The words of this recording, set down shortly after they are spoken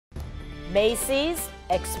Macy's,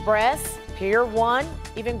 Express, Pier 1,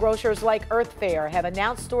 even grocers like Earth Fare have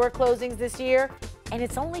announced store closings this year, and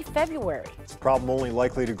it's only February. It's a problem only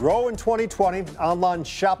likely to grow in 2020. Online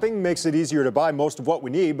shopping makes it easier to buy most of what we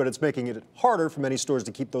need, but it's making it harder for many stores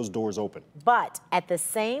to keep those doors open. But at the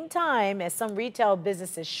same time, as some retail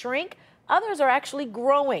businesses shrink, others are actually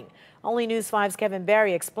growing. Only News 5's Kevin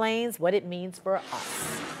Barry explains what it means for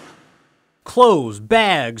us. Clothes,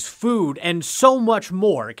 bags, food, and so much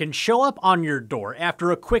more can show up on your door after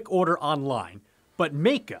a quick order online. But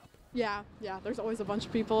makeup, Yeah, there's always a bunch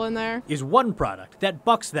of people in there. is one product that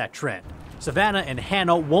bucks that trend. Savannah and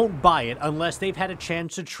Hannah won't buy it unless they've had a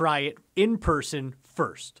chance to try it in person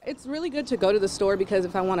first. It's really good to go to the store because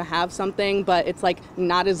if I want to have something but it's like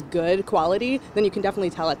not as good quality, then you can definitely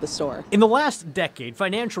tell at the store. In the last decade,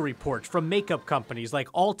 financial reports from makeup companies like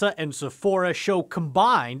Ulta and Sephora show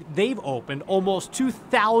combined they've opened almost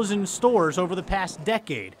 2,000 stores over the past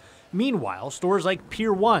decade. Meanwhile, stores like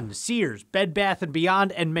Pier 1, Sears, Bed Bath &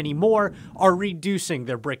 Beyond, and many more are reducing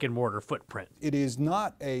their brick-and-mortar footprint. It is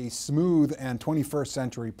not a smooth and 21st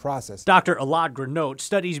century process. Dr. Elad Granot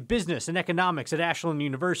studies business and economics at Ashland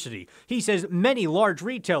University. He says many large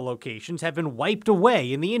retail locations have been wiped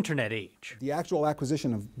away in the internet age. The actual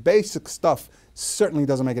acquisition of basic stuff certainly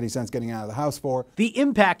doesn't make any sense getting out of the house for. The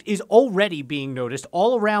impact is already being noticed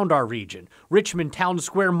all around our region. Richmond Town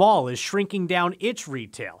Square Mall is shrinking down its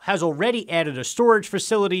retail, has already added a storage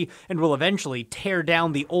facility, and will eventually tear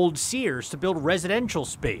down the old Sears to build residential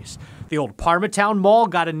space. The old Parmatown Mall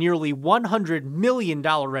got a nearly $100 million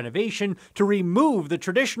renovation to remove the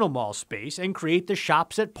traditional mall space and create the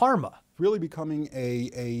Shops at Parma. Really becoming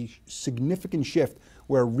a significant shift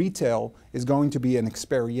where retail is going to be an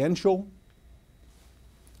experiential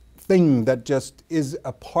thing that just is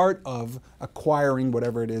a part of acquiring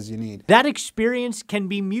whatever it is you need. That experience can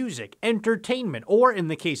be music, entertainment, or in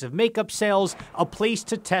the case of makeup sales, a place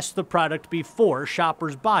to test the product before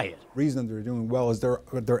shoppers buy it. The reason they're doing well is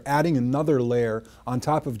they're adding another layer on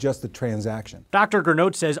top of just the transaction. Dr.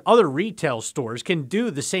 Granot says other retail stores can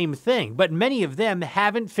do the same thing, but many of them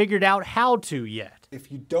haven't figured out how to yet. If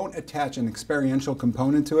you don't attach an experiential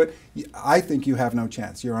component to it, I think you have no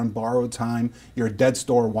chance. You're on borrowed time. You're a dead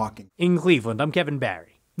store walking. In Cleveland, I'm Kevin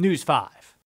Barry, News 5.